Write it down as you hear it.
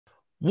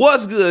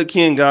What's good,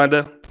 King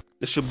Gonda?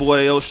 It's your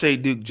boy O'Shea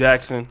Duke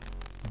Jackson,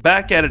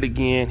 back at it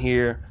again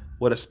here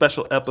with a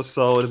special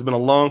episode. It's been a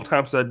long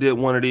time since I did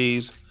one of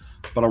these,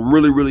 but I'm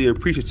really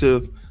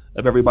appreciative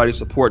of everybody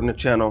supporting the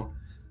channel.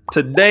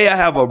 Today I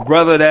have a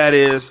brother that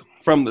is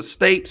from the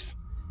States,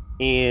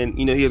 and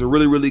he has a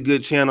really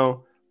good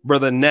channel,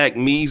 brother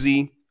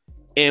Nakmeezy,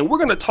 and we're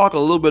going to talk a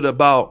little bit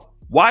about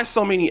why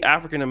so many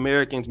African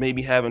Americans may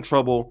be having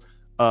trouble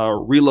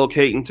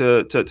relocating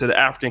to the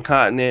African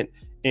continent,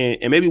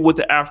 and maybe what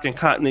the African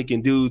continent can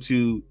do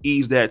to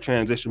ease that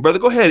transition. Brother,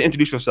 go ahead and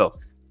introduce yourself.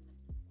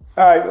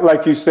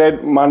 Like you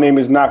said, my name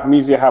is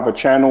Nakmeezy. I have a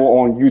channel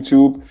on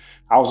YouTube.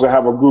 I also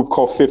have a group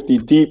called 50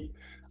 Deep,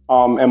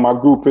 and my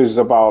group is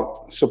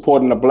about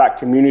supporting the Black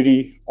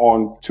community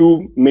on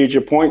two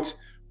major points.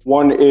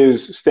 One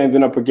is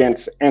standing up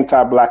against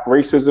anti-Black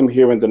racism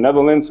here in the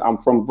Netherlands. I'm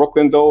from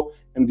Brooklyn, though.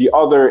 And the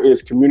other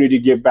is community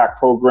give back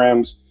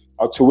programs,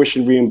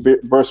 tuition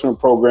reimbursement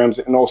programs,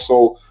 and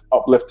also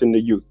uplifting the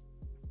youth.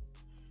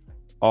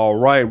 All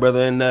right,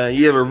 brother. And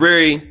you have a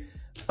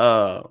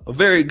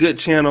very good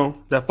channel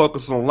that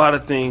focuses on a lot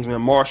of things, man,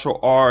 martial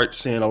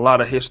arts and a lot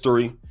of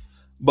history.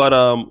 But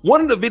one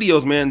of the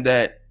videos, man,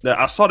 that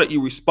I saw that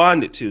you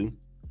responded to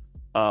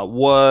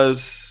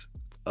was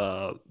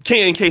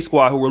K and K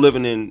Squad, who were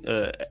living in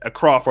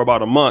Accra for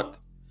about a month.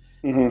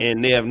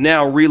 And they have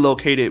now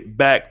relocated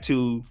back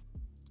to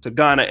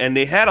Ghana, and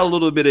they had a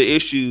little bit of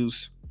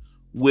issues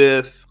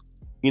with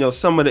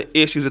some of the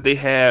issues that they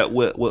had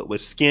with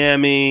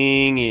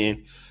scamming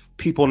and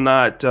people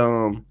not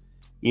it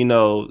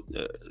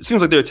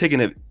seems like they're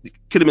could have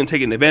been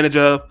taken advantage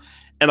of,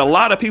 and a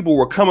lot of people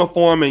were coming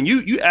for them, and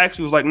you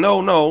actually was like,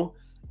 no,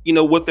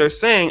 what they're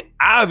saying,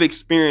 I've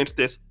experienced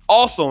this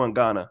also in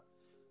Ghana.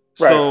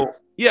 Right. So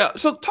yeah,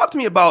 so talk to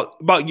me about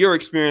your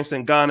experience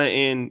in Ghana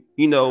and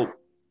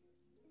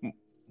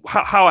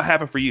how it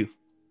happened for you.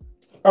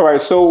 All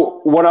right,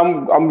 so what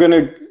I'm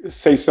gonna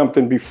say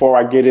something before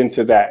I get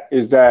into that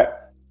is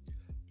that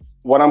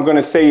what I'm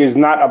gonna say is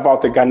not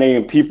about the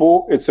Ghanaian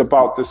people. It's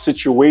about the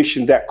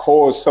situation that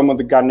caused some of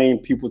the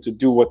Ghanaian people to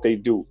do what they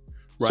do.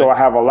 Right. So I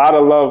have a lot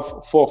of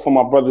love for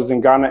my brothers in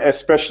Ghana,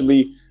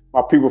 especially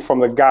my people from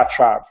the Ga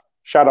tribe.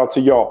 Shout out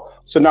to y'all.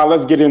 So now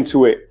let's get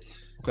into it.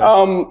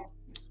 Okay.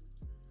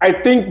 I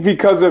think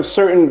because of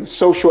certain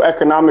social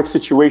economic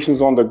situations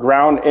on the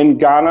ground in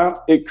Ghana,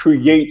 it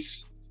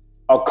creates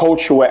a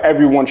culture where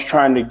everyone's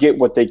trying to get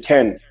what they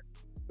can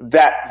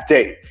that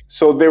day.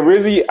 So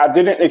I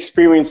didn't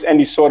experience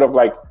any sort of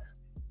like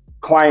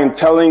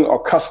clienteling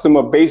or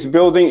customer base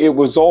building. It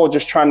was all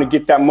just trying to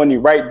get that money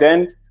right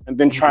then and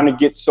then trying to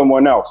get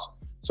someone else.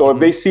 So if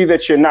they see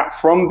that you're not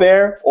from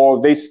there,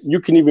 or you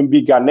can even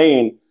be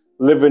Ghanaian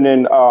living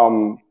in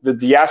the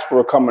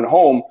diaspora coming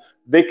home,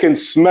 they can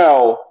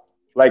smell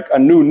like a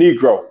new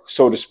Negro,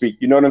 so to speak.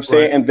 You know what I'm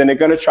saying? Right. And then they're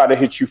going to try to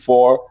hit you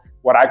for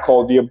what I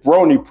call the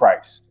brony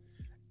price.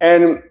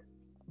 And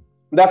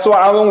that's why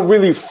I don't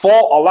really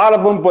fault a lot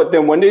of them. But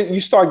then when you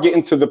start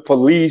getting to the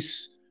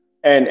police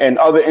and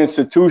other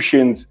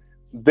institutions,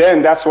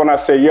 then that's when I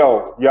say,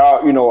 y'all,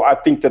 I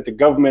think that the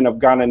government of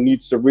Ghana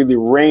needs to really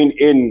rein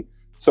in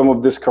some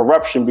of this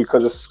corruption,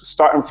 because it's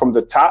starting from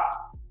the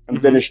top and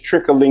then it's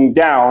trickling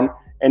down.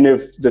 And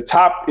if the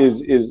top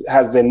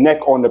has their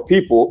neck on the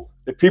people,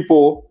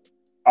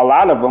 a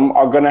lot of them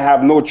are going to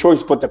have no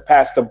choice but to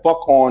pass the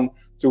buck on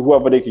to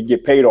whoever they could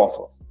get paid off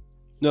of.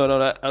 No,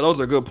 those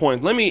are good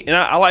points.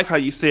 I like how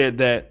you said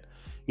that,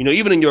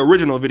 even in your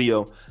original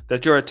video,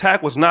 that your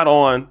attack was not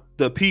on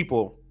the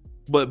people,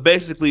 but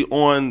basically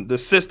on the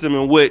system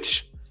in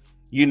which,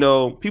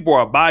 people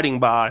are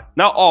abiding by.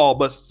 Not all,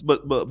 but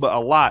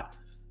a lot.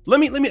 Let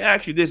me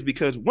ask you this,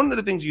 because one of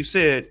the things you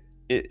said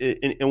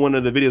in one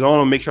of the videos, I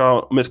want to make sure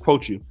I don't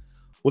misquote you,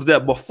 was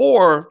that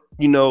before,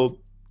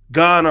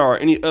 Ghana or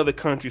any other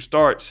country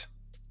starts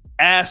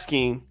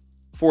asking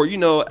for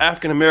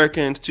African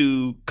Americans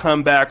to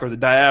come back, or the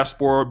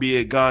diaspora, be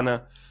it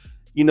Ghana,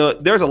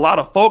 there's a lot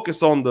of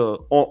focus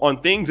on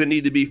things that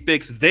need to be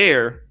fixed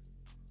there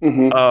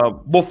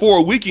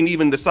before we can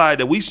even decide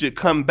that we should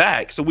come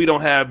back, so we don't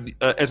have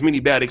as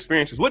many bad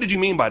experiences. What did you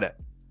mean by that?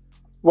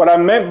 What I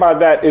meant by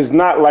that is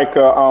not like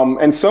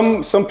and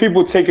some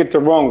people take it the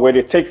wrong way.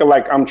 They take it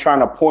like I'm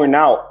trying to point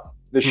out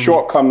the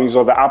shortcomings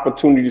or the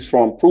opportunities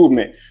for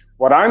improvement.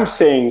 What I'm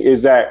saying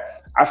is that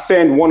I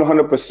stand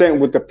 100%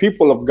 with the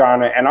people of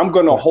Ghana, and I'm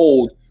going to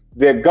hold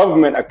their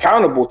government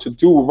accountable to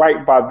do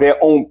right by their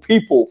own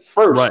people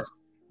first.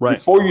 Right.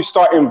 Before you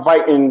start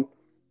inviting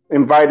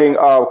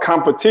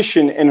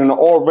competition in an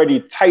already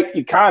tight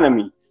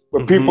economy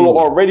where people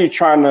are already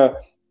trying to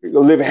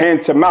live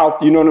hand to mouth.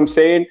 You know what I'm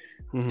saying?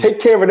 Take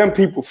care of them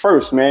people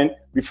first, man,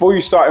 before you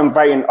start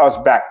inviting us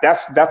back.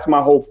 That's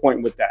my whole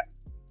point with that.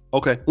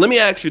 Okay, let me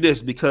ask you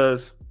this,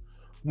 because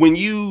when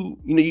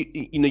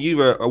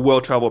you're a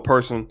well-traveled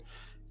person,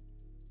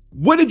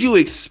 what did you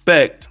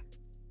expect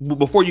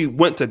before you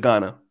went to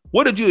Ghana?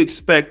 What did you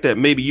expect that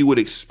maybe you would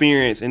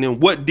experience? And then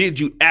what did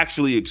you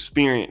actually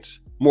experience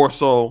more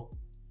so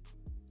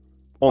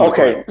on the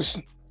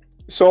ground?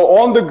 So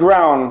on the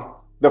ground,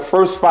 the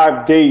first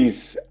 5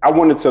 days, I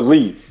wanted to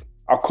leave.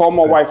 I called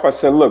my wife. I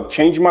said, "Look,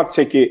 change my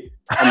ticket.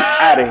 I'm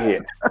out of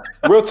here."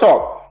 Real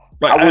talk.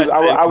 Right.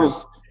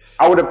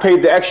 I would have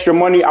paid the extra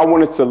money. I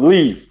wanted to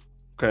leave.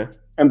 Okay.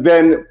 And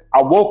then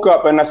I woke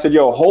up and I said,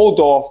 "Yo, hold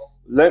off.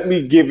 Let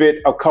me give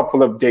it a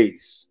couple of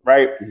days."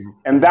 Right. Mm-hmm.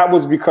 And that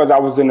was because I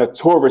was in a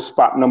tourist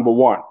spot, number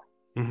one.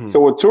 Mm-hmm.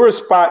 So a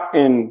tourist spot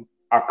in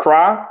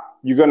Accra,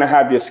 you're going to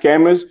have your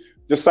scammers,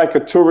 just like a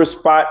tourist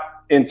spot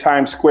in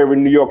Times Square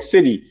in New York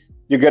City,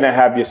 you're going to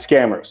have your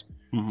scammers.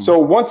 Mm-hmm. So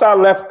once I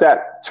left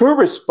that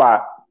tourist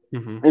spot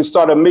mm-hmm. and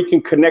started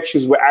making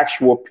connections with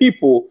actual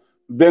people,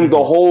 then mm-hmm.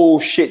 the whole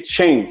shit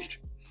changed.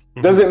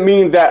 Mm-hmm. Doesn't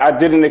mean that I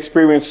didn't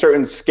experience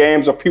certain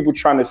scams or people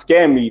trying to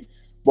scam me,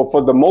 but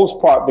for the most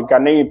part, the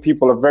Ghanaian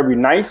people are very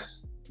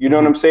nice. You know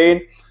mm-hmm. what I'm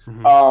saying?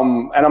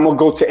 Mm-hmm. And I'm going to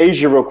go to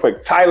Asia real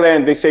quick.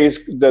 Thailand, they say, is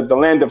the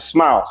land of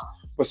smiles,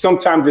 but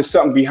sometimes there's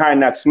something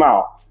behind that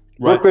smile.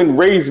 Right. Brooklyn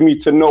raised me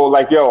to know,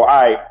 like, yo, all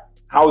right,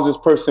 how's this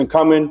person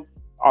coming?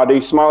 Are they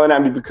smiling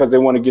at me because they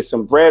want to get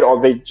some bread,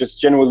 or they just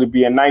genuinely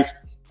being nice?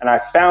 And I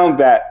found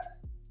that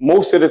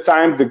most of the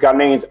time, the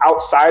Ghanaians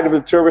outside of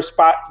the tourist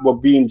spot were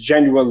being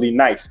genuinely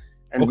nice.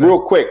 And okay.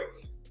 real quick,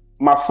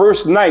 my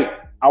first night,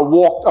 I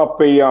walked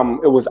up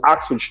it was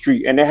Oxford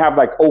Street, and they have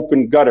like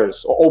open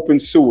gutters or open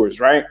sewers,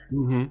 right?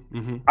 Mm-hmm,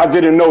 mm-hmm. I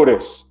didn't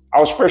notice. I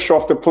was fresh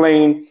off the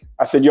plane.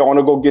 I said, yo, I want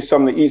to go get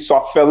something to eat. So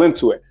I fell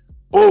into it.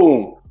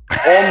 Boom.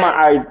 All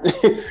my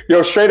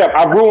yo, straight up,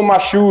 I ruined my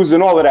shoes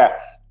and all of that.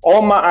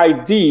 All my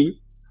ID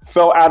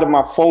fell out of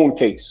my phone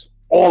case.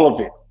 All of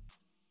it.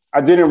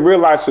 I didn't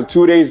realize. So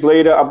 2 days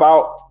later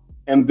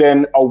and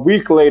then a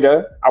week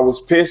later, I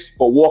was pissed,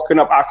 but walking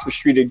up Oxford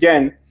Street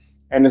again,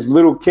 and this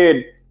little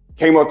kid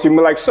came up to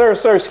me like, sir,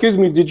 excuse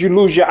me, did you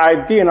lose your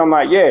ID? And I'm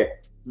like, yeah.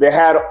 They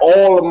had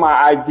all of my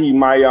ID,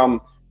 my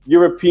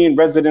European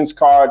residence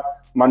card,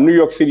 my New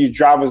York City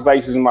driver's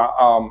license, my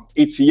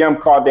ATM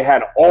card. They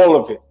had all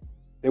of it.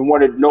 They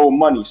wanted no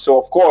money. So,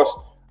 of course,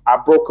 I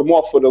broke them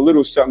off with a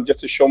little something just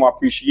to show my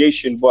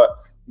appreciation. But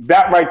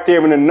that right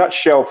there in a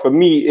nutshell for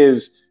me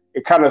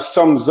it kind of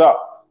sums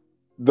up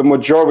the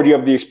majority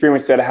of the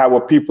experience that I had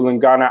with people in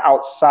Ghana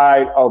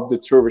outside of the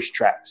tourist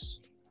traps.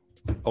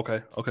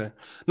 Okay.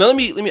 Now let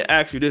me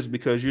ask you this,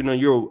 because you know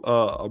you're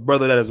a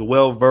brother that is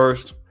well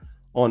versed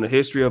on the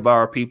history of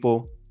our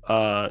people.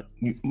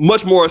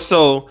 Much more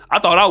so. I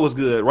thought I was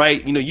good,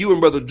 right? You know, you and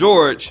Brother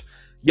George,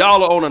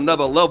 y'all are on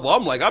another level.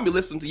 I'll be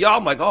listening to y'all.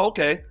 I'm like, oh,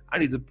 okay. I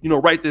need to,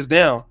 write this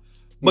down.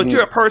 But mm-hmm.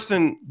 you're a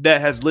person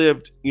that has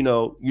lived,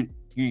 you're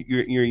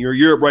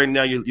Europe right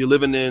now. You're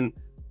living in,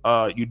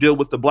 you deal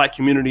with the Black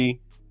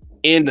community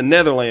in the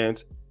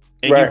Netherlands,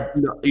 and right.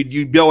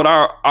 you build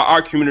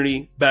our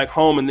community back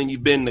home, and then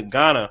you've been to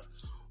Ghana.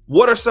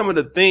 What are some of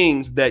the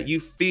things that you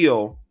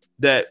feel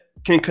that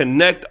can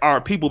connect our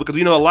people? Because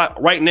a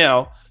lot right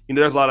now,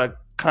 there's a lot of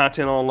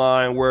content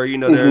online where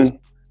mm-hmm. there's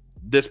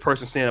this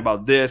person saying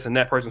about this and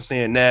that person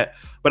saying that.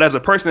 But as a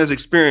person that's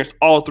experienced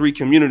all three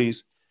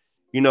communities,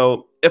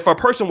 if a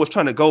person was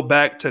trying to go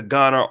back to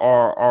Ghana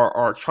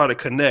or try to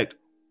connect,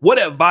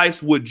 what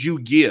advice would you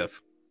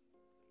give?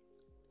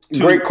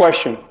 Great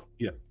question.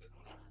 Yeah.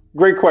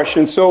 Great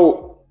question.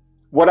 So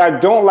what I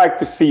don't like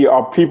to see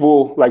are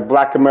people like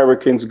Black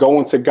Americans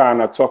going to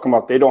Ghana talking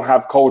about they don't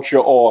have culture,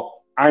 or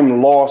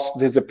I'm lost.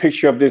 There's a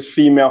picture of this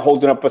female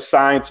holding up a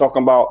sign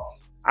talking about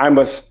I'm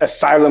an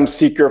asylum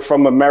seeker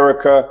from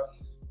America.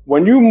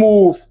 When you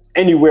move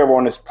anywhere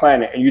on this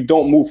planet and you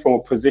don't move from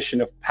a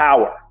position of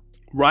power,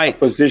 right? A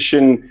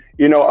position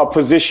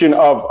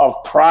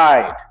of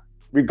pride,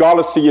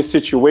 regardless of your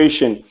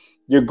situation,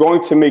 you're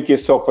going to make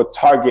yourself a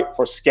target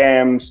for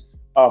scams,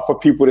 for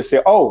people to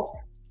say, oh,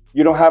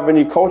 you don't have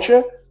any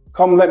culture?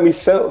 Come, let me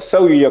sell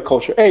you your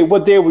culture. Hey,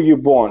 what day were you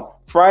born?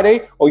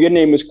 Friday? Oh, your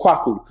name is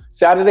Kwaku.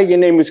 Saturday, your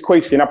name is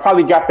Kwesi. And I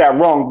probably got that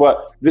wrong,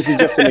 but this is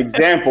just an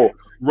example.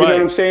 Right. You know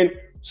what I'm saying?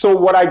 So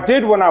what I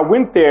did when I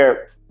went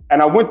there,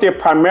 and I went there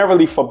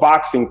primarily for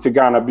boxing to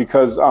Ghana,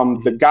 because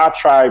the Ga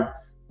tribe,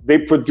 they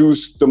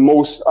produce the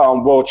most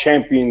world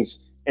champions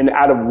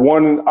out of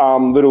one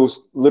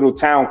little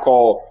town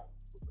called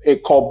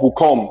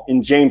Bukom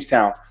in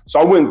Jamestown. So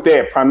I went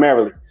there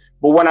primarily.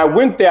 But when I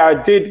went there, I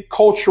did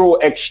cultural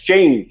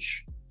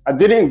exchange. I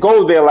didn't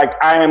go there like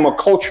I am a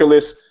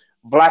culturalist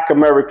Black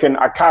American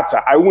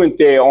Akata. I went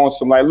there on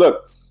some like,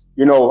 look,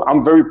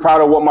 I'm very proud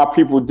of what my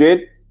people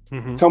did.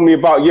 Mm-hmm. Tell me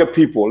about your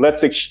people.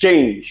 Let's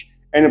exchange.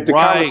 And if the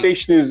right.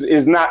 conversation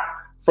is not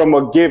from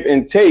a give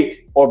and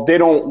take, or if they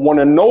don't want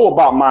to know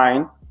about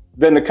mine,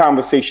 then the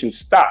conversation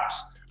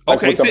stops.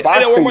 Okay, say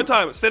that one more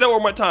time. Say that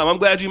one more time. I'm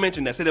glad you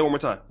mentioned that. Say that one more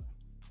time.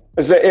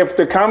 If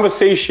the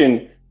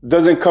conversation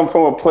doesn't come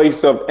from a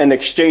place of an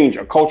exchange,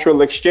 a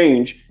cultural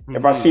exchange, mm-hmm.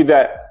 if I see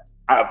that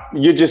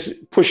you're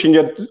just pushing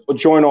your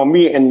joint on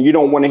me and you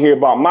don't want to hear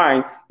about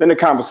mine, then the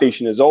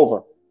conversation is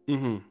over.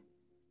 Mm-hmm.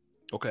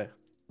 Okay.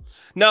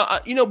 Now,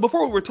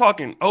 before we were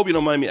talking, I hope you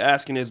don't mind me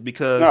asking this,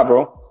 because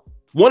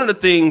one of the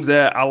things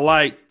that I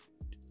like,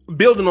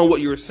 building on what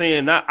you were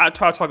saying, I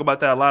try to talk about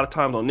that a lot of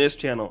times on this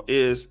channel,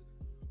 is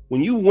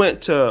when you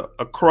went to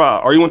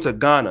Accra or you went to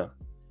Ghana,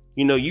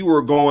 you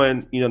were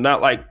going,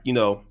 not like,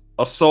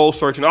 a soul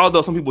searching,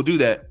 although some people do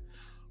that.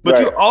 But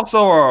Right. you also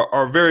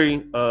are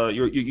very,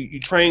 you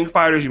train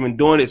fighters. You've been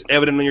doing it. It's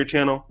evident on your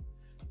channel.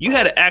 You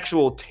had an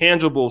actual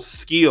tangible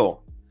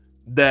skill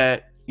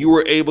that you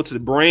were able to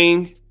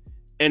bring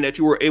and that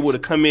you were able to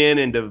come in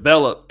and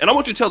develop. And I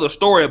want you to tell the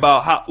story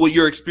about what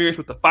your experience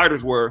with the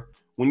fighters were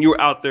when you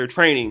were out there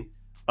training,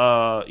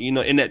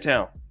 in that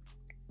town.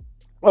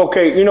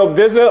 Okay,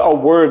 there's a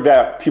word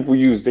that people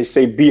use. They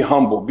say, be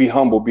humble, be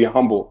humble, be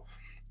humble.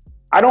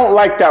 I don't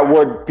like that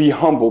word, be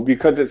humble,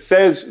 because it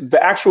says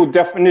the actual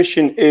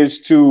definition is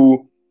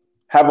to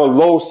have a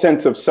low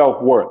sense of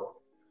self-worth.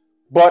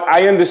 But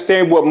I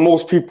understand what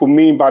most people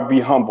mean by be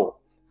humble.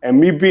 And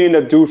me being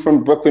a dude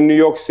from Brooklyn, New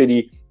York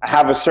City, I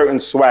have a certain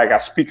swag. I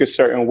speak a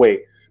certain way.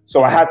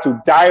 So I had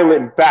to dial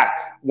it back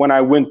when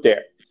I went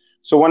there.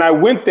 So when I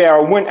went there,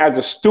 I went as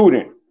a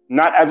student,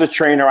 not as a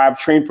trainer. I've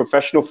trained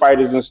professional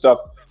fighters and stuff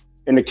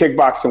in the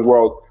kickboxing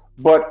world.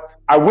 But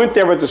I went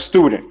there as a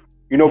student,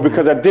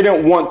 because I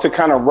didn't want to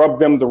kind of rub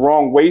them the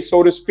wrong way,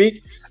 so to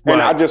speak. And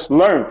Right. I just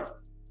learned.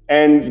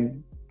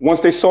 And once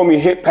they saw me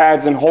hit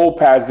pads and hold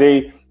pads,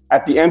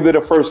 at the end of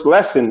the first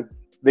lesson,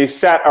 they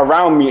sat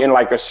around me in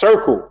like a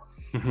circle.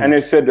 And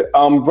they said,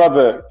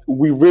 brother,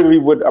 we really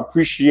would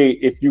appreciate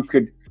if you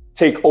could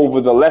take over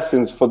the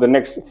lessons for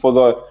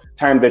the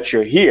time that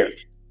you're here.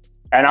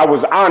 And I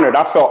was honored.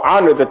 I felt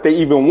honored that they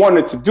even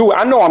wanted to do it.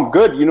 I know I'm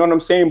good, you know what I'm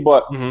saying?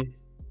 But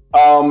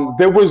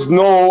there was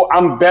no,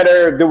 I'm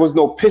better. There was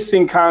no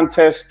pissing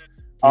contest.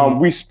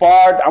 We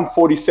sparred. I'm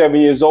 47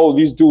 years old.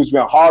 These dudes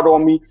went hard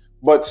on me,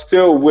 but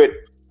still with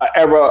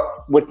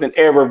an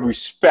air of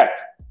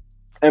respect.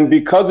 And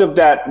because of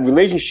that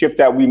relationship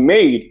that we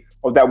made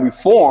or that we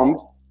formed,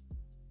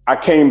 I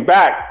came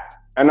back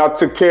and I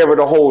took care of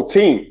the whole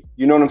team.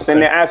 You know what I'm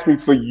saying? They asked me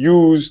for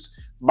used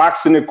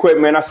boxing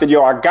equipment. I said,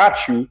 yo, I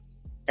got you.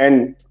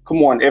 And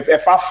come on, if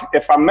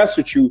I mess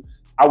with you,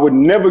 I would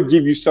never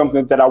give you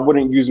something that I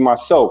wouldn't use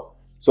myself.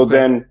 So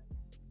then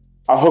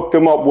I hooked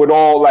them up with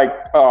all like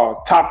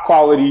top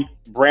quality,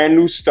 brand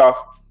new stuff.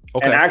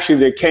 And actually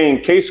the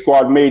K&K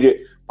squad made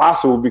it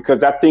possible because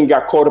that thing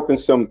got caught up in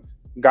some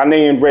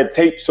Ghanaian red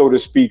tape, so to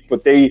speak,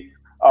 but they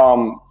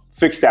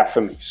fixed that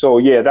for me. So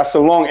yeah, that's a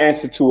long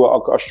answer to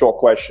a short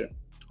question.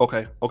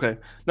 Okay.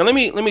 Now let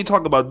me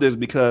talk about this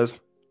because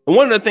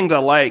one of the things I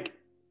like,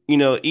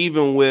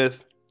 even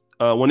with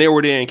when they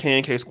were there in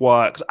K&K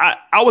squad, because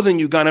I was in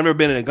Uganda, I've never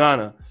been in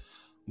Ghana,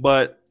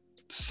 but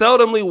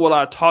seldomly will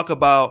I talk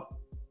about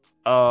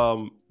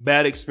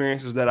bad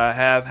experiences that I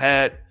have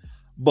had.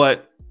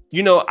 But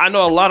I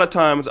know a lot of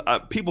times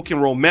people can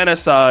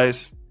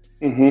romanticize,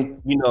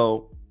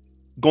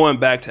 going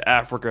back to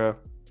Africa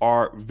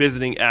or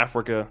visiting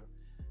Africa,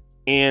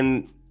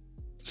 and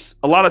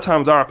a lot of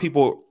times our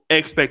people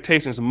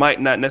expectations might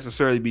not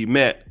necessarily be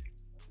met.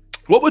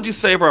 What would you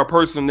say for a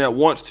person that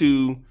wants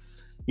to,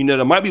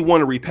 that might be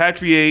want to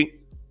repatriate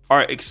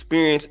or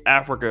experience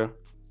Africa?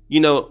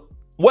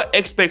 What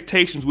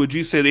expectations would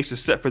you say they should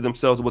set for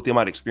themselves of what they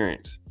might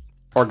experience,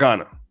 or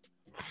Ghana?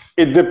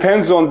 It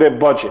depends on their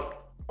budget.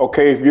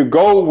 Okay, if you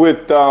go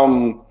with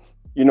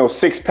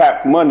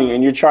six-pack money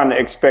and you're trying to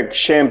expect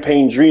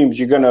champagne dreams,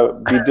 you're gonna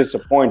be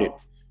disappointed.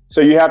 So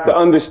you have to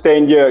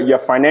understand your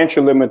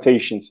financial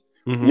limitations.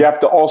 You have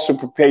to also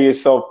prepare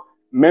yourself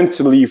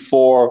mentally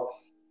for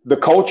the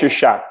culture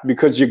shock,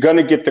 because you're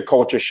gonna get the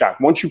culture shock.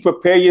 Once you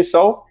prepare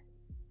yourself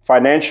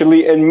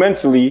financially and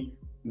mentally,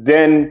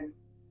 then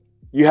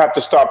you have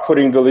to start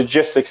putting the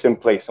logistics in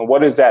place. And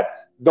what is that?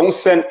 Don't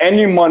send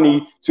any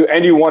money to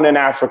anyone in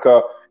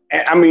Africa.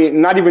 I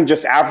mean, not even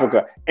just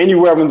Africa,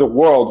 anywhere in the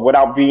world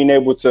without being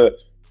able to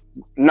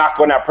knock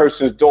on that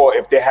person's door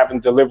if they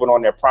haven't delivered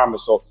on their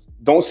promise. So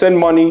don't send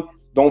money.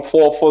 Don't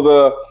fall for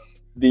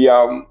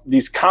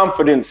these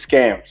confidence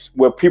scams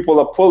where people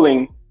are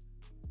pulling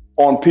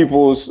on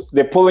people's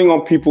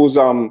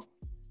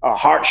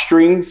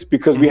heartstrings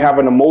because we have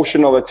an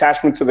emotional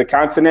attachment to the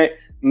continent.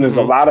 And there's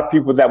a lot of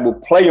people that will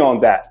play on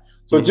that.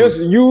 So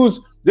just use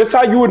this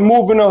how you would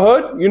move in the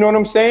hood. You know what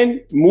I'm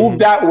saying? Move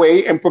that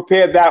way and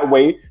prepare that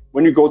way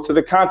when you go to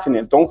the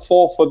continent. Don't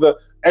fall for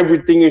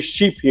everything is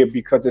cheap here,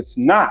 because it's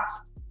not.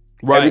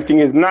 Right. Everything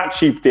is not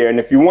cheap there. And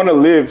if you want to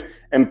live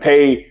and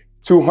pay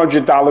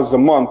 $200 a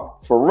month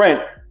for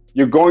rent,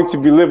 you're going to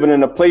be living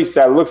in a place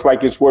that looks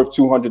like it's worth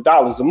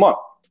 $200 a month.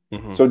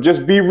 So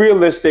just be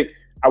realistic.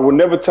 I will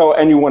never tell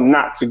anyone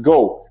not to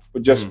go,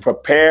 but just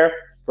prepare.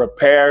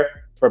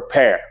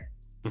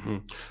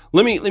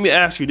 Let me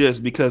ask you this,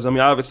 because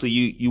obviously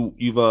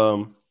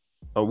you've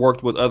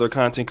worked with other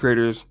content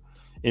creators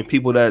and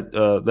people that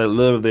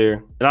live there,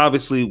 and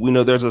obviously we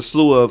know there's a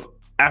slew of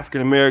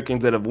African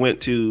Americans that have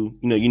went to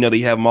they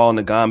have them all in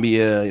the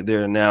Gambia,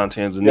 they're now in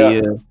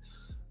Tanzania,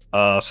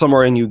 some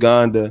are in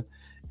Uganda,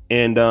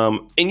 and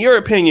in your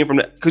opinion, from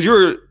that, because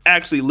you're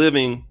actually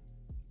living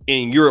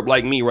in Europe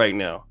like me right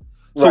now,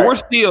 so we're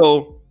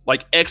still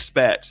like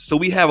expats, so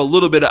we have a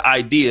little bit of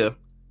idea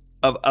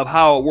of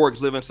how it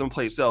works living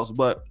someplace else.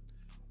 But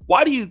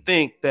why do you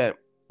think that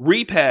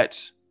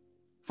repats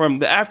from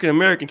the African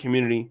American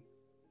community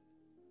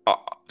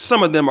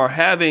some of them are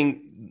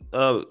having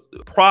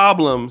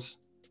problems,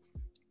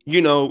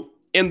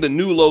 in the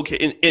new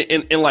location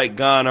in like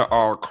Ghana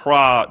or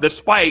Accra.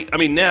 Despite, I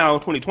mean, now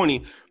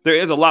 2020, there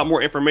is a lot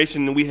more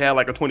information than we had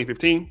like in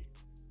 2015.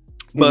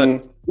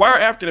 But why are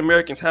African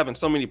Americans having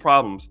so many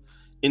problems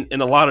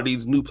in a lot of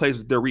these new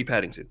places they're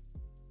repadding to?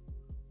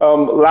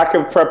 Lack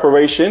of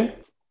preparation.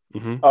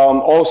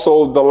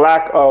 Also, the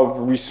lack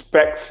of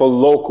respect for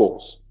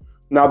locals.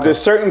 Now, there's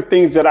certain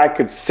things that I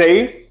could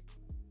say.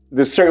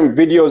 There's certain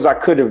videos I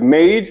could have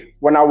made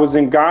when I was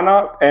in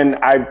Ghana, and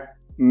I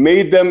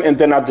made them and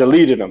then I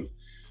deleted them.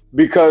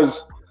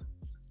 Because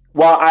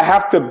while I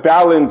have to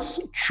balance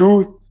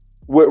truth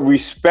with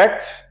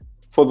respect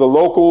for the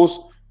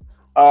locals,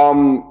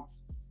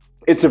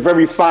 it's a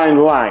very fine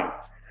line.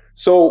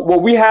 So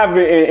what we have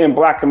in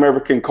Black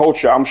American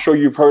culture, I'm sure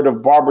you've heard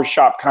of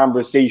barbershop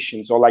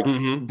conversations or like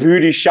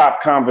beauty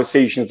shop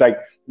conversations. Like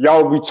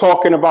y'all will be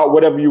talking about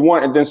whatever you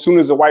want, and then as soon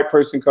as a white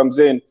person comes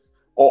in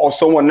or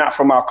someone not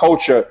from our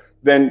culture,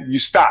 then you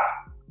stop.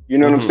 You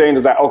know what I'm saying?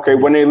 It's like, okay,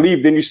 when they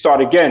leave, then you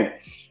start again.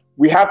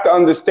 We have to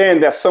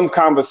understand that some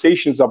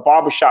conversations are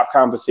barbershop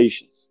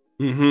conversations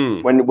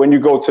when you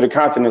go to the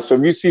continent. So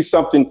if you see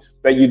something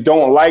that you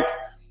don't like,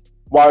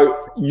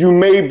 while you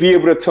may be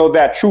able to tell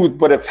that truth,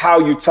 but it's how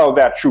you tell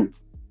that truth.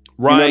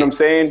 Right. You know what I'm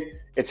saying?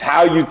 It's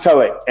how you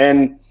tell it.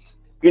 And,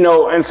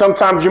 and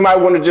sometimes you might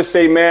want to just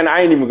say, man,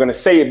 I ain't even going to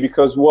say it,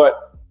 because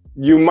what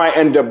you might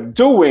end up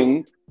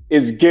doing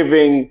is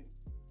giving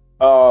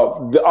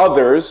the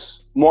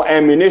others more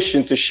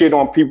ammunition to shit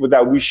on people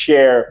that we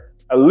share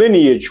a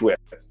lineage with.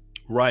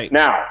 Right.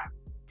 Now,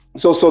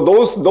 so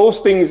those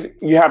things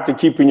you have to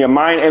keep in your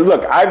mind. And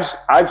look,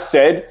 I've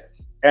said,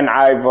 and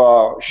I've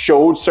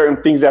showed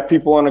certain things that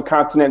people on the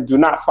continent do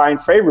not find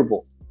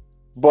favorable.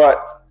 But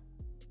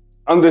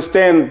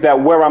understand that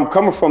where I'm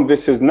coming from,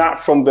 this is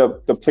not from the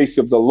place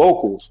of the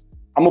locals.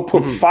 I'm gonna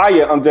put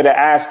fire under the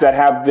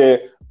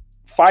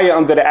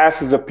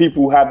asses of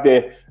people who have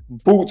their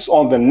boots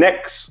on the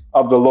necks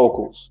of the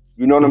locals.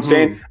 You know what I'm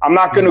saying? I'm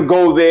not gonna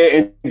go there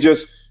and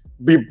just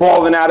be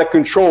balling out of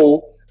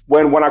control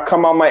when I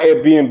come out my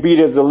Airbnb,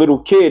 there's a little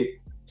kid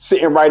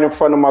sitting right in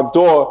front of my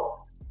door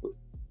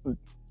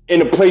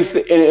in a place,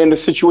 in a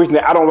situation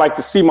that I don't like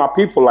to see my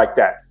people like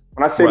that.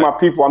 When I say my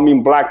people, I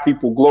mean Black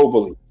people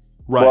globally.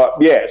 Right. But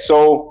yeah,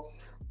 so,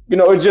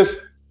 it's just,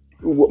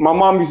 my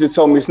mom used to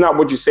tell me, it's not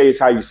what you say, it's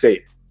how you say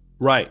it.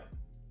 Right.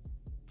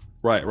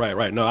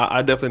 No,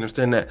 I definitely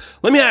understand that.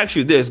 Let me ask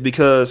you this,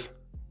 because,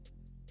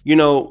 a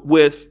lot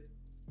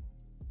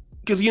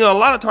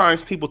of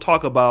times people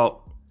talk about,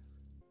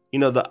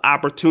 the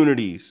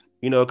opportunities,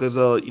 because,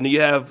 you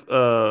have,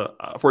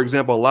 for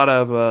example,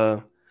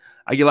 I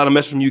get a lot of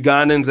messages from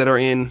Ugandans that are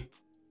in,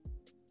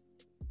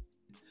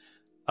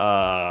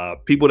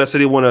 people that say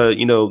they want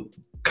to,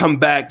 come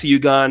back to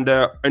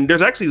Uganda. And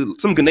there's actually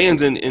some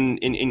Ghanaians in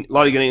a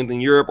lot of Ghanaians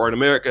in Europe or in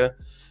America.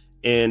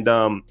 And,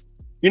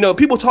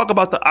 people talk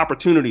about the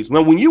opportunities.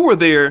 When you were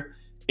there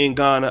in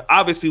Ghana,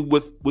 obviously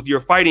with your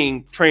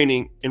fighting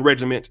training and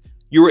regiment,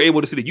 you were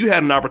able to see that you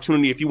had an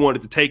opportunity if you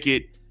wanted to take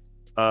it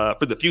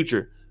for the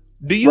future.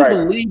 Do you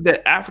believe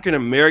that African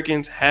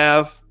Americans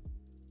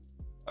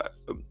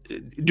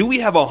do we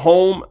have a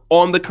home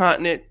on the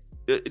continent?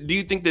 Do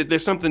you think that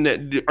there's something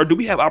or do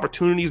we have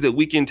opportunities that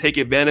we can take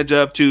advantage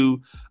of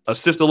to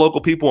assist the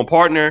local people and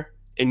partner,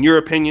 in your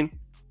opinion,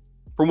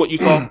 from what you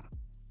saw?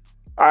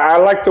 I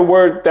like the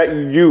word that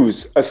you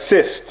use,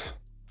 assist.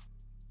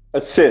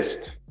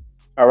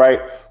 All right.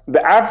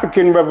 The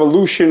African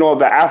Revolution or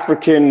the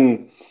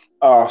African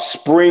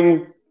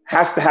Spring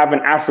has to have an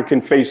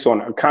African face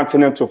on it, a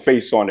continental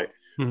face on it.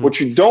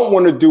 What you don't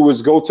want to do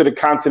is go to the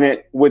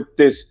continent with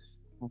this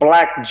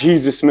Black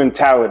Jesus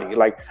mentality.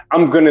 Like,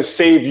 I'm going to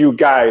save you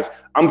guys.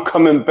 I'm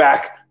coming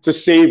back to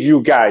save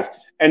you guys.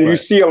 And you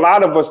see a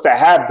lot of us that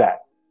have that.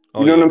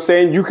 You know what I'm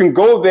saying? You can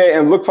go there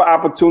and look for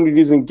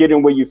opportunities and get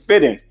in where you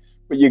fit in,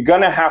 but you're going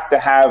to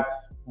have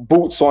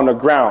boots on the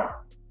ground.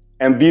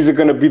 And these are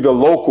going to be the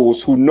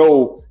locals who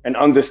know and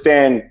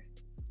understand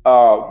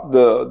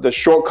the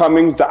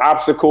shortcomings, the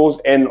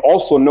obstacles, and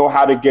also know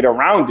how to get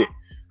around it.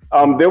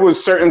 There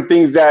was certain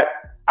things that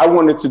I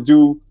wanted to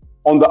do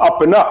on the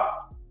up and up.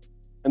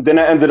 And then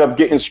I ended up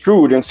getting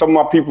screwed. And some of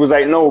my people was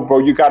like, no, bro,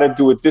 you got to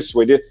do it this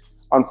way.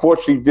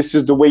 Unfortunately, this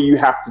is the way you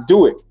have to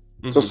do it.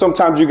 So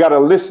sometimes you got to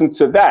listen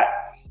to that.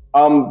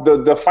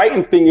 The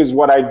fighting thing is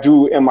what I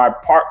do in my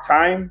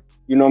part-time.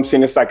 You know what I'm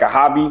saying? It's like a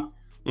hobby.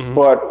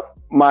 But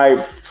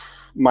my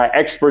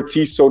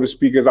expertise, so to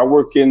speak, is I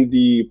work in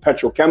the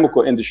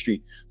petrochemical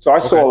industry. So I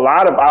saw a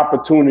lot of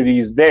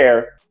opportunities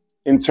there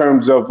in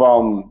terms of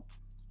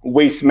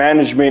waste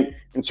management,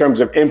 in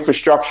terms of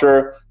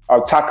infrastructure.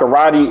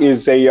 Takoradi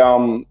is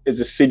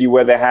a city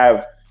where they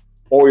have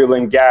oil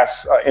and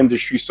gas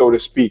industry, so to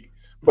speak.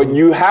 But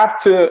you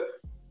have to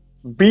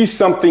be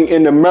something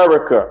in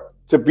America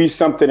to be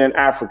something in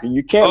Africa.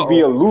 You can't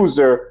be a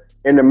loser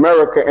in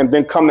America and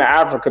then come to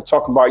Africa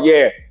talking about,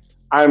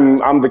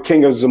 I'm the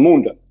king of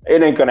Zamunda.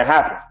 It ain't gonna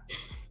happen.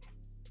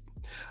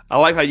 I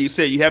like how you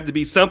said you have to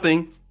be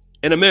something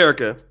in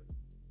America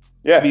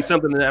to be Yes.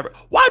 something in Africa.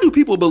 Why do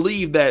people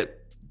believe that,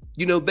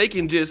 you know, they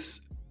can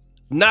just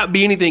not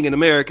be anything in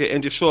America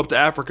and just show up to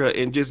Africa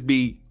and just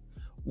be?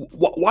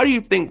 Why do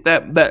you think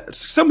that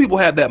some people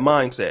have that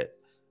mindset?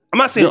 I'm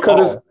not saying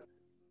Because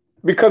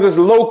all. it's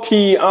low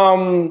key.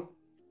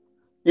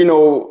 You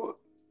know,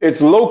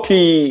 it's low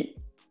key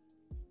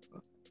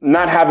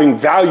not having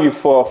value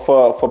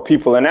for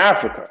people in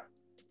Africa.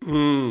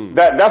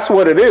 That's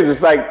what it is.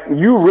 It's like,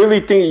 you really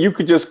think you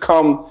could just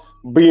come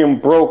being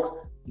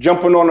broke,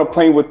 jumping on a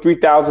plane with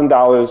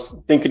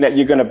 $3,000, thinking that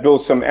you're going to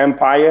build some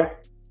empire?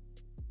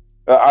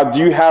 Do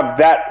you have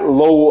that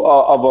low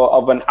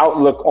of an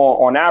outlook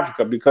on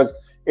Africa? Because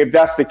if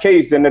that's the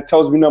case, then it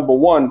tells me, number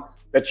one,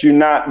 that you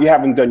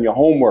haven't done your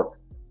homework.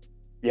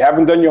 You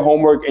haven't done your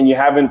homework, and you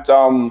haven't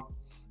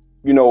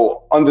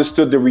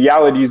understood the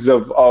realities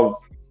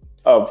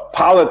of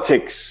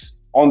politics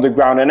on the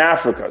ground in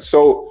Africa.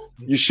 So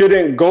you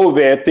shouldn't go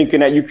there thinking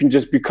that you can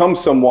just become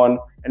someone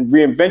and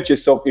reinvent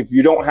yourself if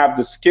you don't have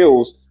the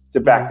skills to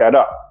back that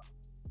up.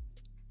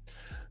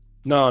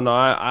 No,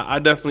 I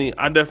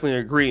definitely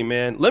agree,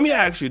 man. Let me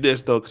ask you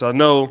this though, because I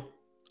know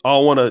I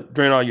don't want to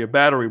drain all your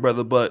battery,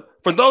 brother. But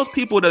for those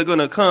people that are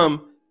gonna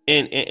come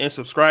and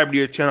subscribe to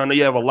your channel, I know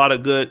you have a lot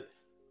of good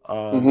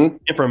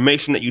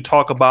information that you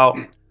talk about.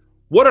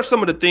 What are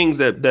some of the things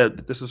that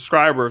the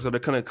subscribers that are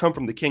going to come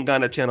from the King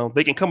Ghana channel,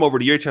 they can come over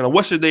to your channel?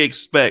 What should they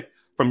expect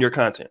from your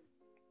content?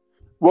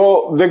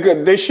 Well,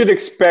 they should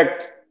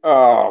expect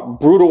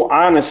brutal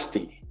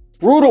honesty.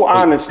 Brutal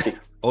honesty.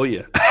 Oh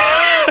yeah.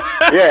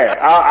 Yeah,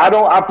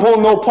 I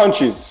pull no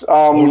punches.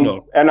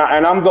 No. And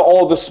I'm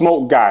all the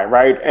smoke guy,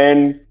 right?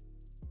 And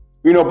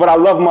but I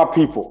love my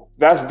people.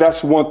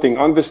 That's one thing.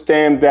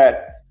 Understand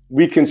that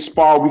we can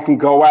spar, we can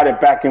go at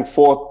it back and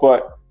forth,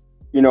 but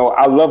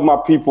I love my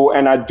people,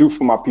 and I do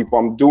for my people.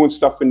 I'm doing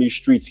stuff in these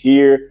streets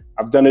here.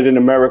 I've done it in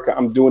America.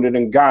 I'm doing it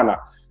in Ghana.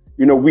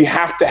 We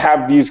have to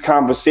have these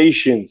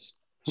conversations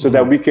so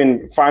that we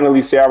can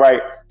finally say, all right,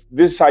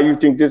 this is how you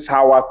think, this is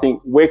how I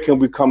think. Where can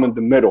we come in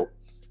the middle?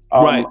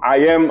 Right. I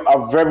am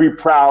a very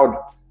proud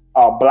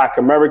Black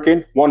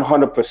American,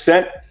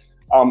 100%.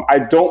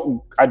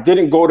 I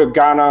didn't go to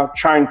Ghana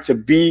trying to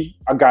be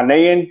a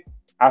Ghanaian.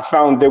 I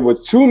found there were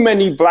too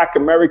many Black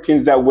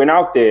Americans that went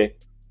out there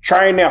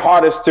trying their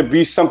hardest to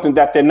be something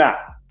that they're not,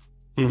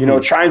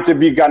 trying to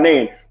be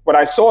Ghanaian. What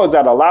I saw is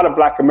that a lot of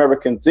Black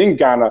Americans in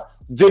Ghana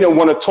didn't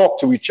want to talk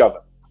to each other.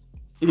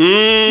 They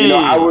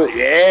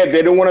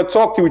didn't want to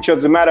talk to each other.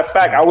 As a matter of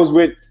fact, I was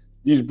with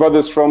these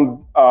brothers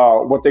from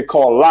what they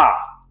call La.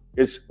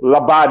 It's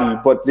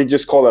Labadi, but they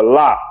just call it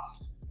La.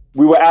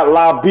 We were at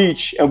La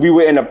Beach, and we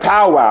were in a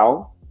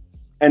powwow,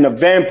 and a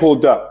van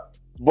pulled up.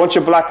 A bunch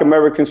of Black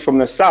Americans from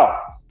the South.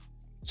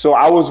 So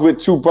I was with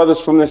two brothers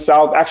from the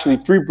South, actually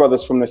three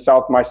brothers from the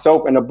South,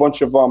 myself and a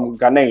bunch of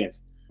Ghanaians.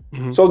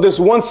 So this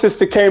one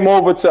sister came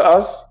over to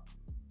us.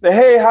 Said,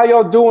 hey, how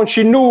y'all doing?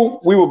 She knew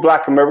we were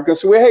Black Americans.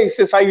 So, hey,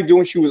 sis, how you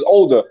doing? She was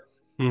older.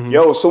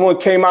 Yo, someone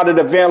came out of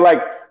the van,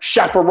 like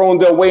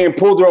chaperoned her away and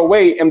pulled her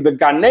away. And the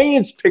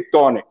Ghanaians picked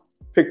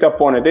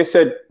up on it. They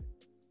said,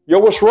 yo,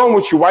 what's wrong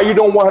with you? Why you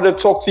don't want her to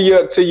talk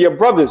to your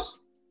brothers?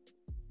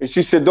 And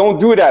she said, don't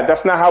do that.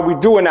 That's not how we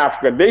do in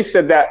Africa. They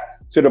said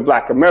that to the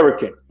Black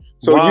American.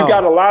 So you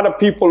got a lot of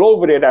people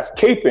over there that's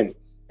caping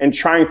and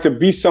trying to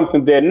be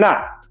something they're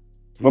not.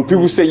 When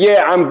people say,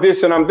 yeah, I'm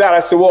this and I'm that, I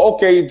say, well,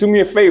 okay, do me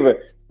a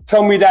favor.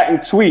 Tell me that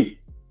in tweet.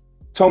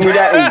 Tell me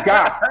that in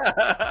God.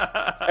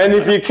 And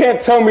if you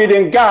can't tell me it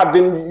in God,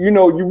 then,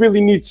 you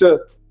really need to,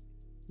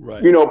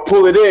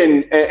 pull it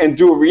in and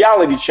do a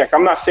reality check.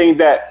 I'm not saying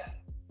that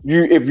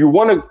if you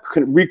want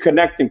to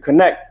reconnect and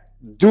connect,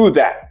 do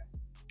that.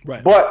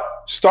 Right. But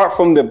start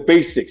from the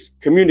basics.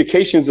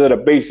 Communications are the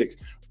basics.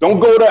 Don't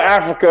go to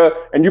Africa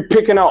and you're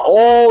picking out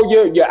all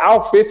your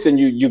outfits and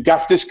you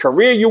got this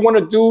career you want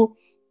to do.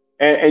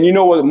 And you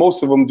know what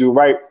most of them do,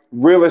 right?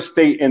 Real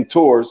estate and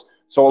tours.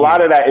 So a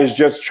lot of that is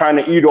just trying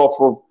to eat off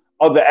of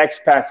other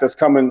expats that's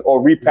coming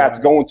or repats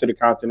going to the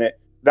continent.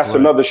 That's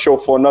another show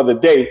for another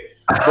day.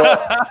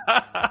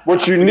 But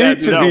what you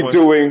need to be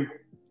doing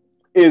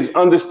is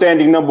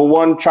understanding, number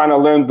one, trying to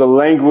learn the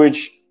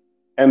language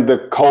and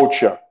the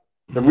culture.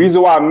 The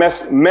reason why I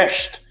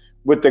meshed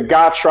with the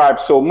God tribe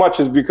so much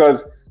is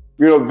because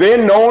they're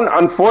known,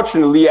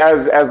 unfortunately,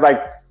 as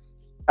like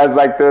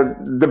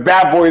the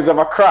bad boys of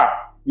Accra.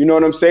 You know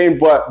what I'm saying?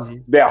 But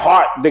their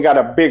heart, they got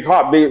a big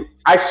heart.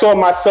 I saw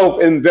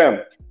myself in them.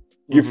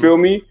 You feel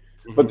me?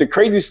 But the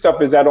crazy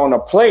stuff is that on a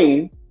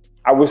plane,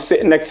 I was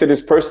sitting next to this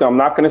person. I'm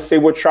not going to say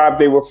what tribe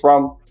they were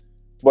from,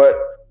 but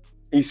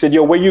he said,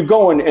 yo, where you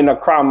going in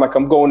Accra? I'm like,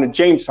 I'm going to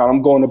Jamestown.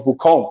 I'm going to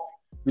Bukom.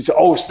 He said,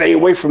 oh, stay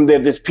away from there.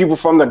 There's people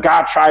from the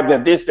God tribe,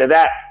 that this, that,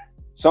 that.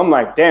 So I'm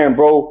like, damn,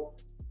 bro.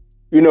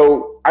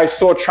 I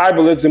saw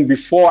tribalism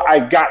before I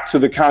got to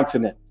the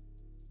continent.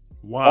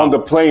 Wow. On the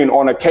plane,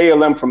 on a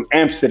KLM from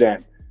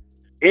Amsterdam.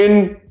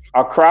 In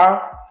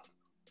Accra,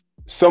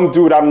 some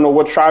dude, I don't know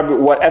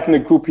what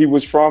ethnic group he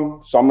was from.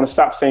 So I'm going to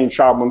stop saying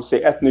tribe. I'm going to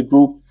say ethnic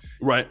group.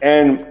 Right.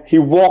 And he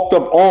walked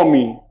up on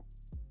me,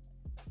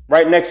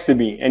 right next to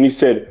me. And he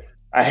said,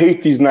 I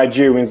hate these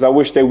Nigerians. I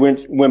wish they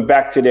went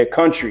back to their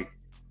country.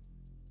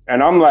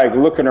 And I'm like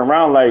looking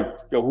around like,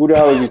 yo, who the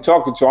hell is he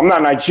talking to? I'm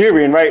not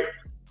Nigerian, right?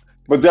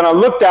 But then I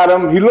looked at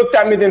him. He looked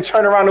at me, then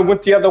turned around and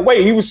went the other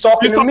way. He was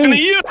talking to me. To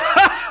you.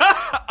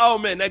 Oh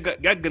man,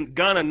 that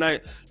Ghana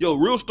night. Yo,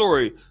 real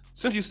story.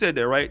 Since you said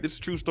that, right? This is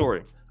a true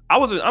story.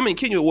 I'm in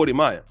Kenya with Wody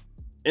Maya,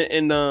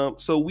 and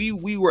so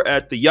we were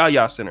at the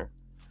Yaya Center,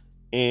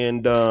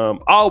 and I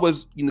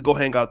always go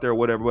hang out there or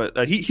whatever.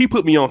 But he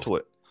put me onto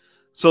it.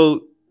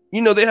 So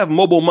they have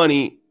mobile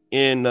money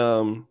in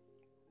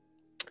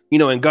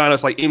in Ghana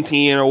it's like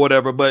MTN or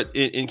whatever, but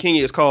in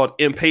Kenya it's called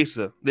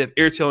M-Pesa. They have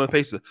Airtel and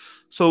M-Pesa.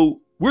 So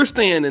we're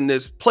staying in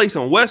this place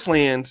on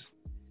Westlands,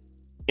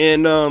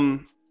 and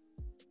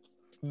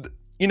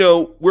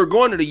we're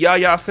going to the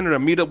Yaya Center to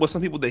meet up with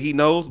some people that he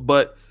knows,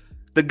 but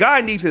the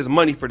guy needs his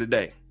money for the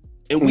day,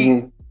 and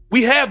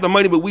we have the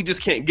money, but we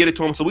just can't get it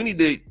to him. So we need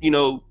to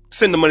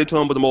send the money to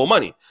him with the more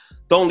money.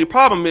 The only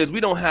problem is we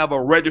don't have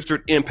a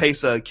registered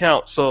M-Pesa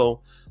account,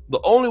 so the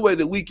only way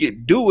that we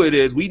could do it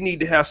is we need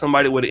to have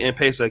somebody with an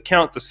M-Pesa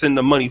account to send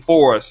the money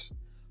for us.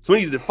 So we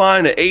need to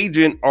find an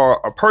agent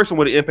or a person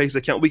with an M-Pesa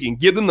account. We can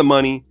give them the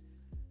money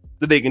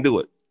that they can do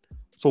it.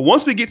 So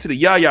once we get to the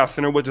Yaya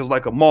Center, which is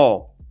like a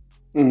mall,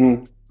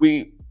 we're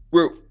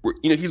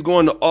he's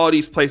going to all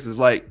these places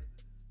like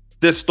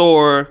this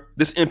store,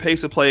 this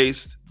M-Pesa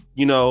place,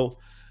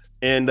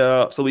 and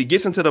so he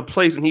gets into the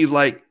place and he's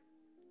like,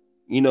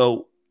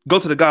 go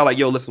to the guy like,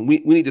 yo, listen, we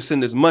need to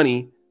send this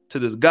money to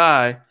this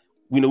guy.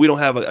 We don't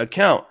have an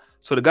account.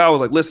 So the guy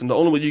was like, listen, the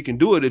only way you can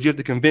do it is you have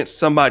to convince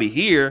somebody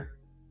here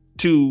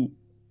to,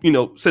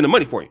 send the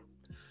money for you.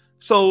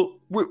 So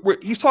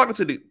he's talking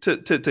to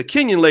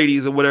Kenyan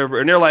ladies or whatever.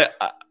 And they're like,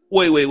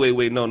 wait.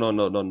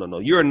 No.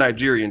 You're a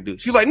Nigerian dude.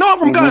 She's like, no, I'm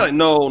from Ghana. Like,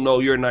 no,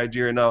 you're a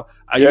Nigerian. No,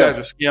 you guys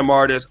are scam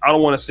artists. I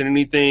don't want to send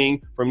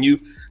anything from you.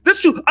 That's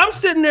true. I'm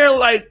sitting there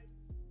like,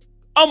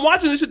 I'm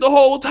watching this shit the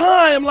whole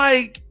time.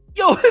 Like,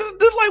 yo,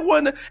 this like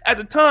one at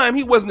the time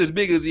he wasn't as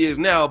big as he is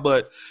now,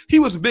 but he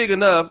was big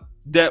enough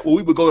that when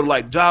we would go to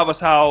like Java's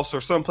house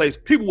or someplace,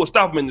 people would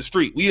stop him in the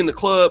street. We in the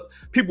club,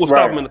 people would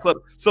stop him in the club.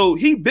 So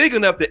he big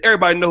enough that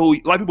everybody know who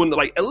like people know,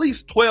 like at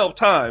least 12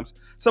 times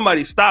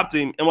somebody stopped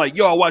him and like,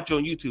 yo, I watch you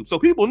on YouTube. So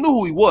people knew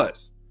who he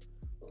was,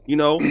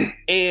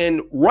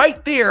 and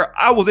right there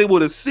I was able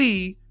to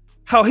see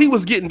how he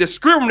was getting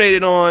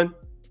discriminated on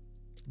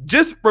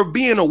just for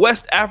being a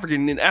West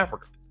African in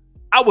Africa.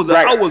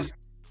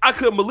 I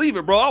couldn't believe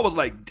it, bro. I was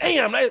like,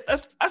 damn,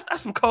 that's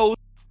some cold.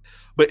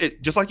 But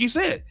just like you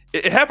said,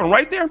 it happened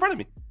right there in front of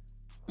me.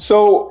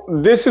 So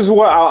this is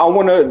what I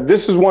want to.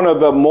 This is one of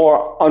the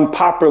more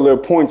unpopular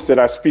points that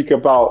I speak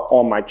about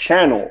on my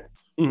channel,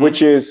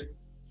 which is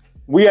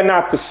we are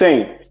not the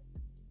same.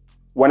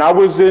 When I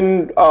was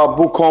in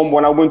Bukom,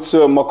 when I went to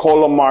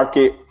Makola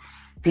Market,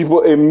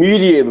 people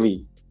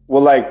immediately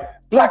were like,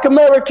 Black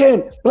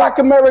American, Black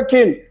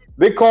American.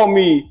 They call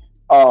me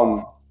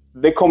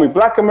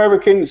Black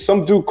American.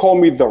 Some dude called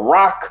me The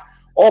Rock,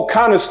 all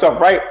kind of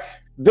stuff, right?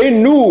 They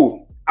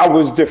knew I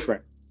was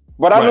different,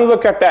 but I didn't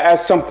look at that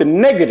as something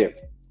negative.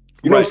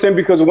 You know what I'm saying?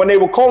 Because when they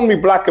were calling me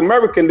Black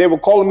American, they were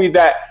calling me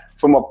that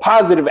from a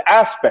positive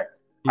aspect.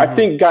 I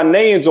think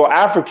Ghanaians or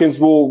Africans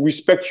will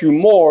respect you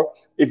more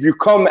if you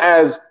come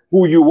as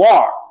who you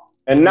are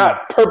and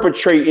not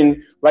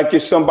perpetrating like you're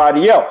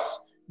somebody else.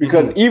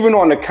 Because even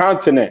on the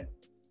continent,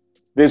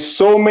 there's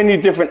so many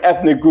different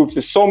ethnic groups,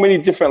 there's so many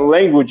different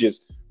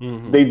languages.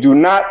 They do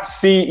not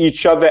see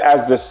each other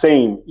as the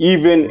same,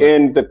 even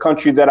in the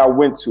country that I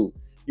went to.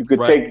 You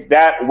could take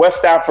that,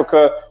 West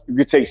Africa, you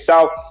could take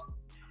South.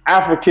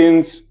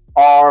 Africans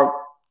are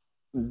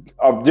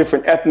of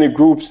different ethnic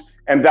groups,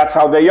 and that's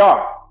how they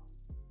are.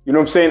 You know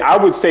what I'm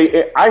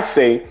saying? I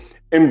say,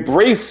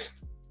 embrace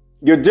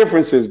your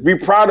differences. Be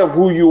proud of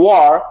who you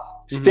are,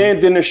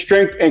 stand in the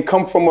strength, and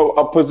come from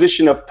a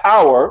position of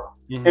power,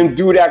 and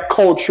do that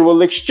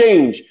cultural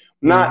exchange,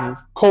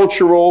 not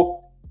cultural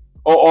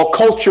or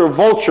culture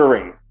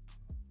vulturing.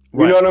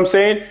 You know what I'm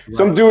saying?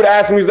 Some dude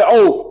asked me, he's like,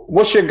 oh,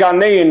 what's your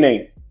Ghanaian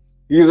name?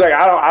 He's like,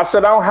 I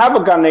said, I don't have a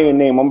Ghanaian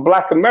name. I'm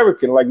Black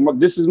American. Like,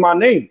 this is my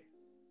name.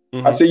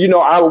 I said,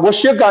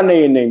 what's your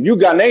Ghanaian name? You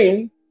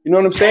Ghanaian. You know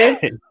what I'm saying?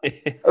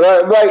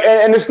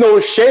 And it's no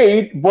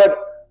shade, but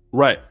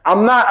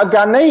I'm not a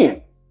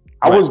Ghanaian.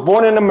 I was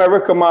born in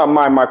America.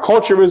 My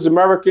culture is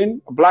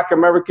American, Black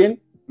American.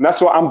 And that's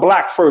why I'm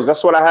Black first.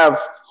 That's what I have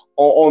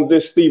on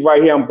this sleeve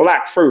right here. I'm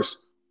Black first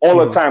all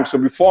the time. So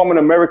before I'm an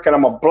American,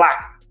 I'm a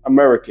Black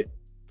American.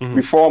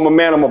 Before I'm a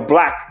man, I'm a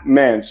Black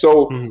man.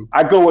 So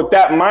I go with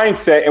that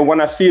mindset. And when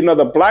I see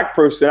another Black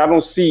person, I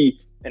don't see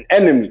an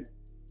enemy.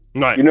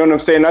 You know what I'm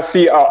saying? I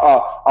see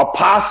a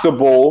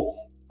possible,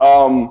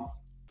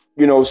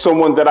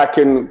 someone that I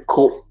can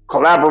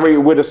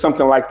collaborate with or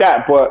something like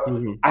that. But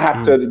I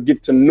have to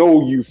get to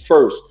know you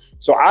first.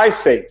 So I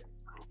say,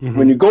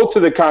 when you go to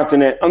the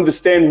continent,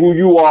 understand who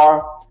you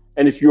are.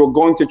 And if you're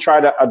going to try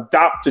to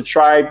adopt a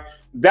tribe,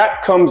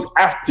 that comes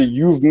after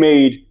you've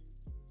made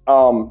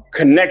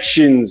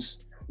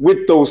connections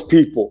with those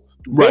people.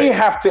 They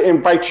have to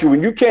invite you,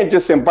 and you can't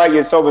just invite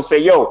yourself and say,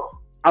 yo,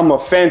 I'm a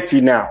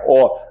Fanti now,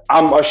 or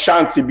I'm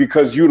Ashanti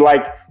because you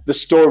like the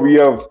story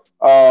of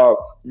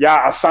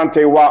Ya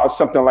Asante Wa or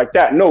something like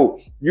that. No,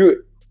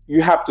 you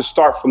have to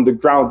start from the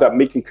ground up,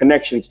 making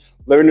connections,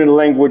 learning the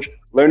language,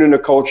 learning the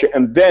culture,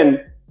 and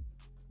then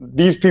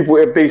these people,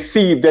 if they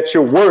see that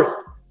you're worth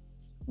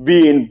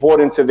being brought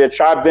into their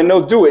tribe, then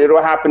they'll do it.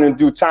 It'll happen in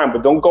due time.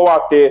 But don't go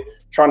out there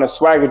trying to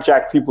swagger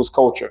jack people's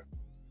culture.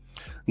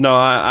 No,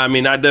 I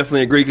mean, I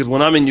definitely agree, because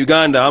when I'm in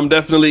Uganda, I'm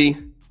definitely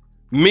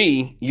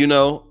me, you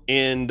know,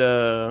 and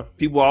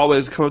people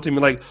always come up to me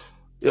like,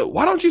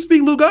 why don't you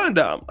speak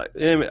Luganda? I'm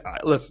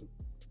like, listen,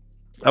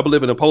 I've been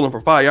living in Poland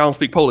for 5 years. I don't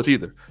speak Polish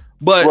either.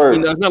 But, Word.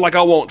 you know, it's not like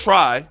I won't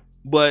try.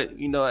 But,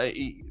 you know,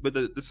 but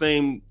the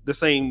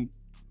same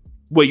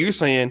way you're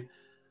saying,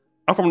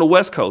 I'm from the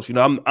West Coast. You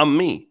know, I'm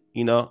me.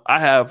 You know, I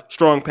have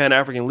strong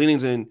Pan-African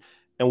leanings, and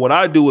what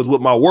I do is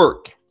with my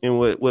work and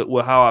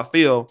with how I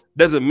feel.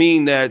 Doesn't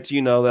mean that,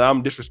 you know, that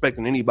I'm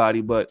disrespecting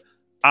anybody, but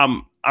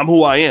I'm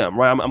who I am,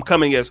 right? I'm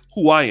coming as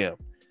who I am,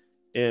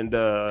 and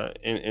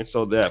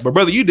so that. But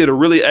brother, you did a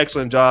really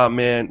excellent job,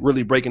 man.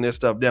 Really breaking this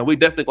stuff down. We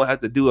definitely gonna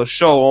have to do a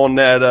show on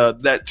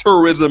that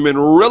tourism and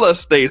real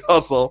estate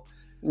hustle.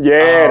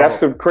 Yeah,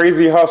 that's a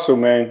crazy hustle,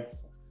 man.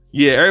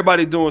 Yeah,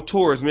 everybody doing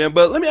tours, man.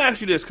 But let me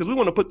ask you this, because we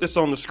want to put this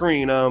on the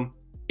screen.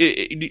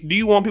 Do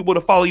you want people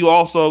to follow you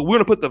also?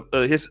 We're gonna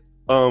put his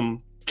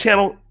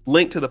channel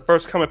link to the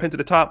first comment pinned to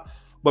the top.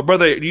 But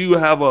brother, do you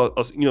have a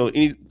you know,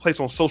 any place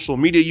on social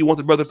media you want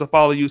the brothers to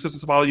follow you,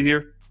 sisters to follow you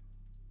here?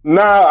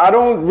 Nah, I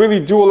don't really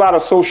do a lot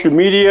of social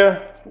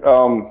media.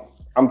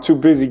 I'm too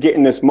busy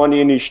getting this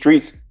money in these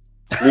streets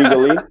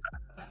legally.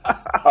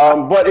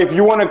 But if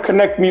you want to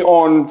connect me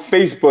on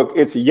Facebook,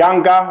 it's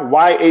Yanga,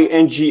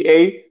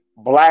 Yanga,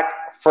 Black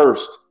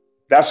First.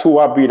 That's who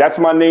I be. That's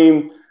my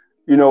name,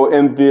 you know,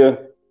 in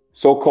the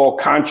so-called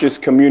conscious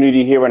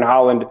community here in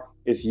Holland.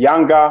 It's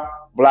Yanga,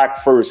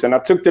 Black First. And I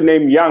took the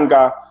name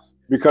Yanga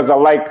because I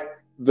like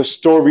the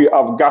story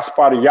of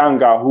Gaspar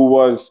Yanga, who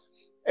was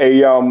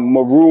a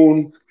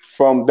maroon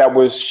that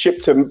was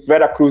shipped to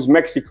Veracruz,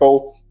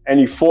 Mexico, and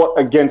he fought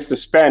against the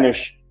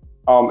Spanish.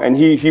 And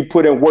he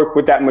put in work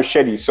with that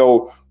machete.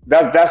 So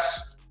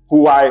that's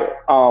who I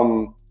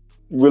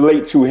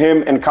relate to,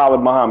 him and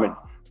Khalid Muhammad,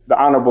 the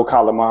Honorable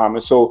Khalid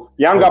Muhammad. So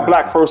Yanga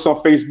Black First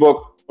on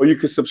Facebook, or you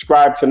can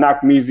subscribe to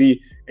Nakmeezy,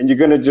 and you're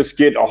gonna just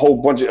get a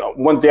whole bunch of.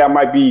 One day I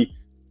might be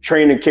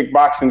training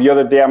kickboxing, the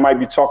other day I might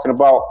be talking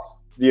about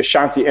the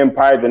Ashanti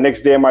Empire, the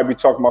next day I might be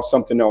talking about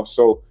something else.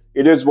 So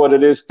it is what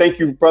it is. Thank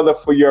you, brother,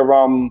 for your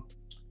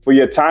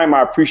time.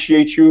 I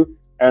appreciate you,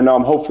 and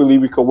hopefully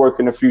we could work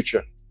in the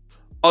future.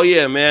 Oh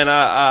yeah, man.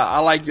 I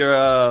like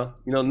your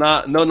you know,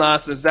 no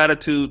nonsense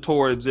attitude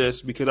towards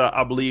this, because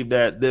I believe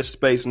that this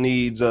space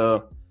needs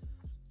some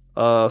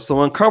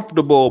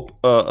uncomfortable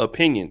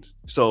opinions,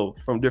 so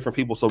from different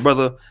people. So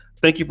brother,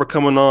 thank you for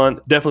coming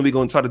on. Definitely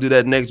going to try to do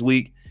that next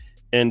week.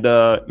 And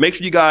make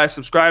sure you guys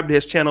subscribe to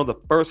his channel. The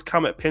first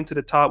comment pinned to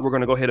the top. We're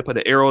going to go ahead and put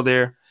an arrow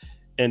there.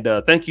 And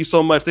thank you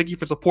so much. Thank you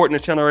for supporting the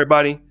channel,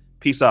 everybody.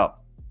 Peace out.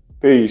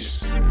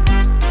 Peace.